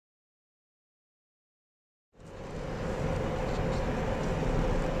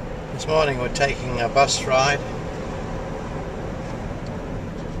This morning we're taking a bus ride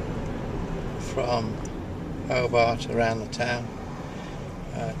from Hobart around the town.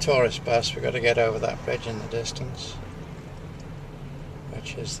 Tourist bus. We've got to get over that bridge in the distance,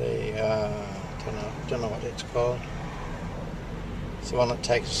 which is the don't know what it's called. It's the one that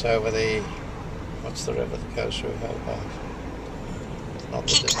takes us over the, what's the river that goes through Hobart? Not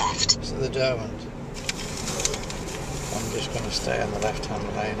the Derwent. It's the Derwent. I'm just going to stay on the left-hand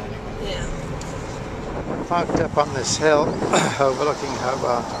lane anyway. Yeah. Parked up on this hill overlooking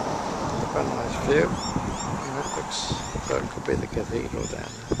Hobart. Quite a nice view. And it looks so it could be the cathedral down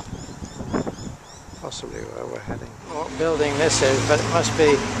there. Possibly where we're heading. What building this is, but it must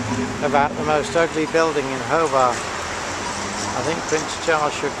be about the most ugly building in Hobart. I think Prince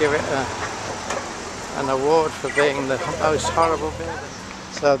Charles should give it an award for being the most horrible building.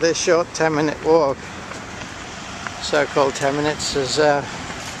 So this short 10-minute walk, so-called 10 minutes, has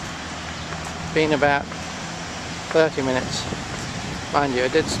been about 30 minutes. Mind you, I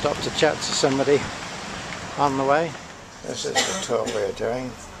did stop to chat to somebody on the way. This is the tour we're doing.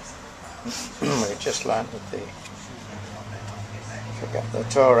 We just learned that the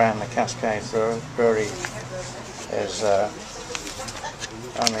tour around the Cascades brewery is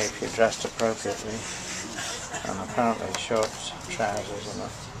only if you're dressed appropriately, and apparently shorts, trousers are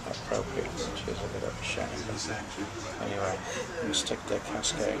not appropriate, which is a bit of a shame. Anyway, we'll stick to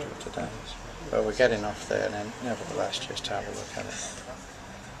Cascade for today. But we're getting off there, and then nevertheless just have a look at it.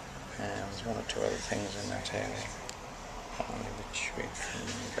 And there's one or two other things in that area which we can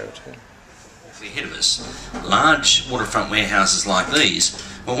go to. Ahead of us, large waterfront warehouses like these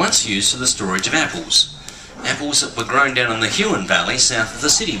were once used for the storage of apples. Apples that were grown down in the Huon Valley south of the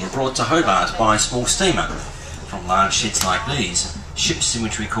city were brought to Hobart by a small steamer. From large sheds like these, ships in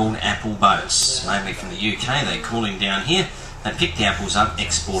which we called apple boats, mainly from the UK, they call in down here. They pick the apples up,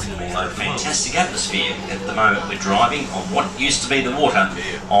 exporting them all over the world. Fantastic atmosphere. At the moment we're driving on what used to be the water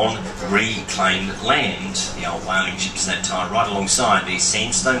on reclaimed land. The old whaling ships at that time, right alongside these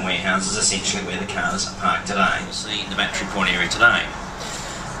sandstone warehouses, essentially where the cars are parked today. You'll see the Battery Point area today.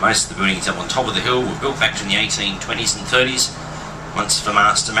 Most of the buildings up on top of the hill were built back in the 1820s and 30s, once for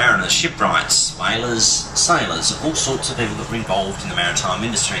master mariners, shipwrights, whalers, sailors, all sorts of people that were involved in the maritime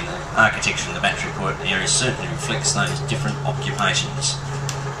industry. And the architecture in the Battery Point area certainly reflects those different occupations.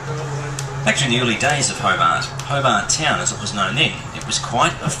 Back during the early days of Hobart, Hobart Town as it was known then, it was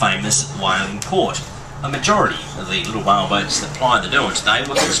quite a famous whaling port. A majority of the little whaleboats that ply the Derwent today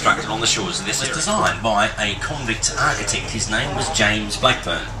were constructed on the shores of this area. It was designed by a convict architect. His name was James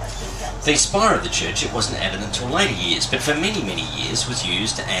Blackburn. The spire of the church, it wasn't added until later years, but for many, many years was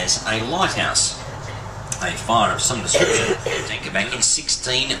used as a lighthouse. A fire of some description taken back in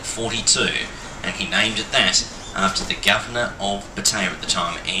 1642, and he named it that after the governor of Batavia at the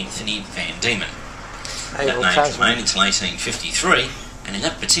time, Anthony Van Diemen. That name remained until 1853, and in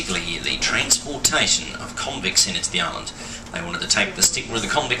that particular year, the transportation of convicts into the island, they wanted to take the stigma of the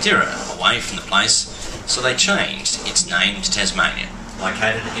convict era away from the place, so they changed its name to Tasmania,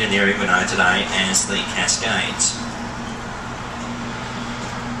 located in an area we know today as the Cascades.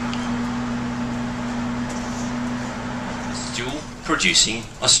 Still producing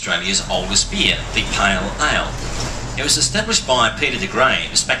Australia's oldest beer, the Pale Ale. It was established by Peter de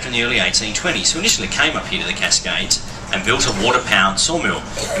Graves back in the early 1820s, who initially came up here to the Cascades and built a water-powered sawmill,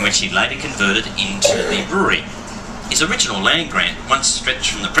 in which he later converted into the brewery. His original land grant once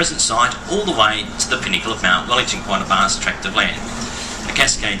stretched from the present site all the way to the pinnacle of Mount Wellington, quite a vast tract of land. The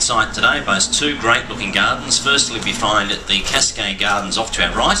Cascade site today boasts two great-looking gardens. Firstly, we find the Cascade Gardens off to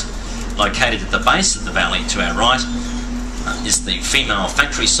our right. Located at the base of the valley to our right is the female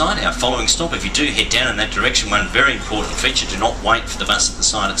factory site, our following stop. If you do head down in that direction, one very important feature, do not wait for the bus at the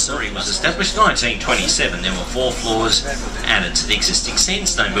site itself. It was established in 1927. There were 4 floors added to the existing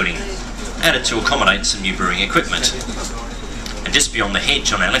sandstone building, added to accommodate some new brewing equipment. And just beyond the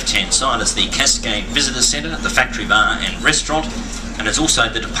hedge on our left-hand side is the Cascade Visitor Centre, the factory bar and restaurant, and it's also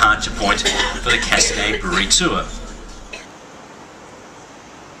the departure point for the Cascade Brewery Tour.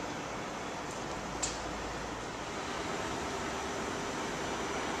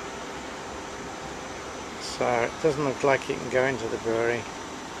 So it doesn't look like you can go into the brewery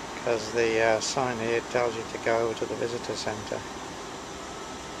because the sign here tells you to go to the visitor centre.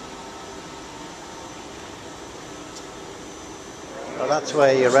 Well, that's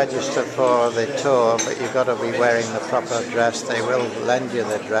where you register for the tour, but you've got to be wearing the proper dress. They will lend you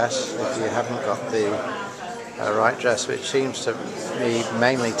the dress if you haven't got the right dress, which seems to me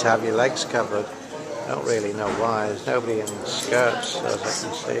mainly to have your legs covered. I don't really know why. There's nobody in skirts, as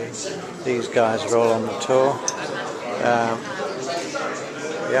I can see. These guys are all on the tour.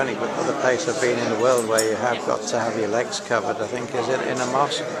 The only other place I've been in the world where you have got to have your legs covered, I think, is in a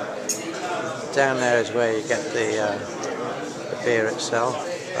mosque. Down there is where you get the beer itself.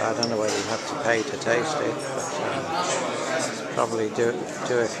 I don't know whether you have to pay to taste it, but probably do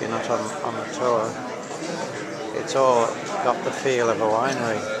if you're not on a tour. It's all got the feel of a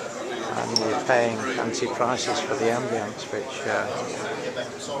winery, and you're paying fancy prices for the ambience, which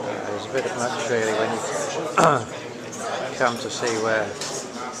is a bit much really when you come to see where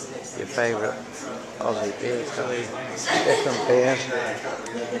your favourite Aussie beers are, different beers.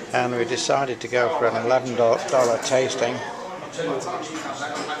 And we decided to go for an $11 tasting.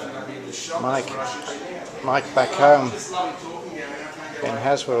 Mike back home in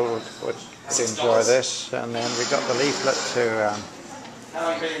Haswell would enjoy this, and then we got the leaflet to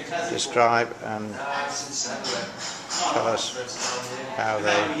describe and tell us how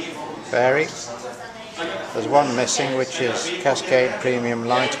they vary. There's one missing, which is Cascade Premium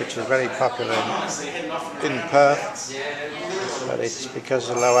Light, which is very popular in Perth, but it's because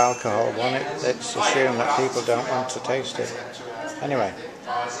of the low alcohol one, it's assumed that people don't want to taste it. Anyway,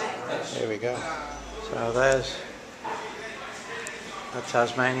 here we go. So there's a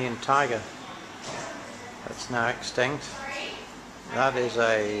Tasmanian tiger that's now extinct. That is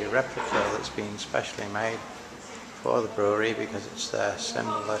a replica that's been specially made for the brewery because it's their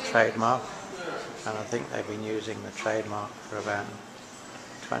symbol, their trademark, and I think they've been using the trademark for about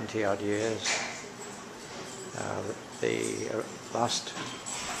 20 odd years. The last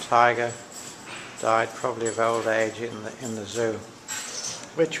tiger died probably of old age in the zoo.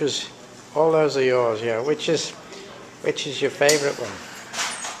 Which was, all those are yours, yeah. Which is your favourite one?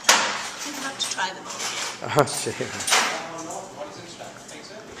 You'd have to try them all. Oh dear.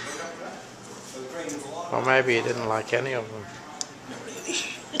 Or maybe you didn't like any of them. Not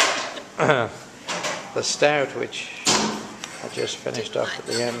really. The stout, which I just finished off at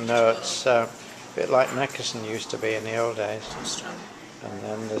the end, no, it's a bit like Neckerson used to be in the old days. And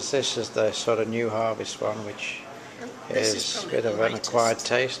then this is the sort of new harvest one, which is a bit of an acquired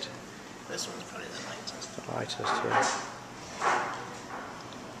taste. This one's probably the lightest. The lightest, yeah.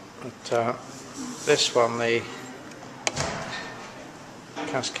 But this one, the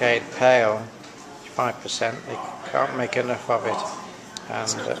Cascade Pale, 5%, they can't make enough of it. And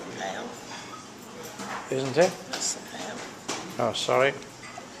It's not the pale. Isn't it? That's the pale. Oh, sorry.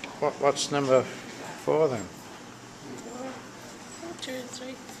 What's number 4 then? 1, 2,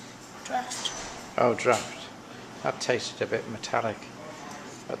 3. Draft. Oh, draft. That tasted a bit metallic.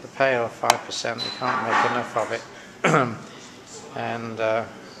 But the pale, 5%, they can't make enough of it. And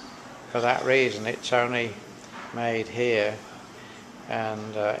for that reason, it's only made here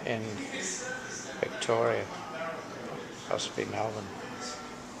and in Victoria, possibly Melbourne.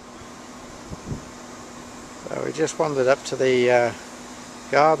 So we just wandered up to the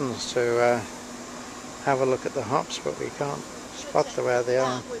gardens to have a look at the hops, but we can't spot where they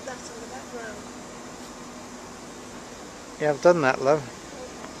are. With that on the background. Yeah, I've done that, love.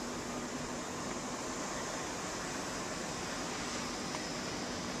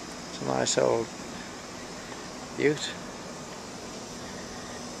 It's a nice old Ute.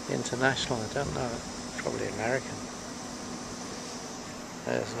 International, I don't know, probably American.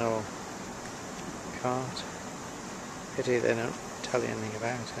 There's no cart. Pity they don't tell you anything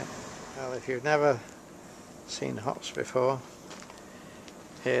about it. Well, if you've never seen hops before,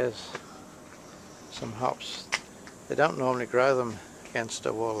 here's some hops. They don't normally grow them against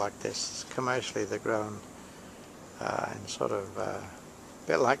a wall like this. Commercially they're grown in sort of a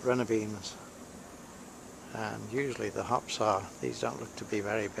bit like runner beans. And usually the hops these don't look to be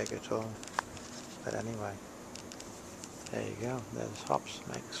very big at all. But anyway, there you go. There's hops,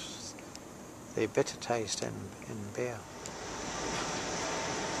 makes the bitter taste in beer.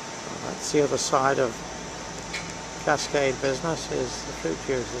 And that's the other side of Cascade business, is the fruit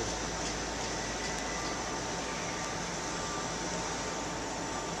juices.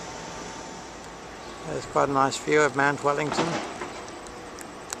 There's quite a nice view of Mount Wellington.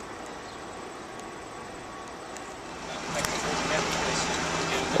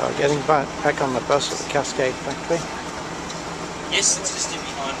 So getting back on the bus at the Cascade factory. Yes, it's just in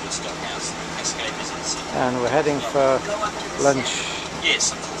behind Woodstock House, Cascade Business. And we're heading for lunch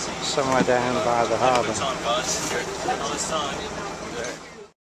Yes, somewhere down by the harbour. time, guys. Nice time.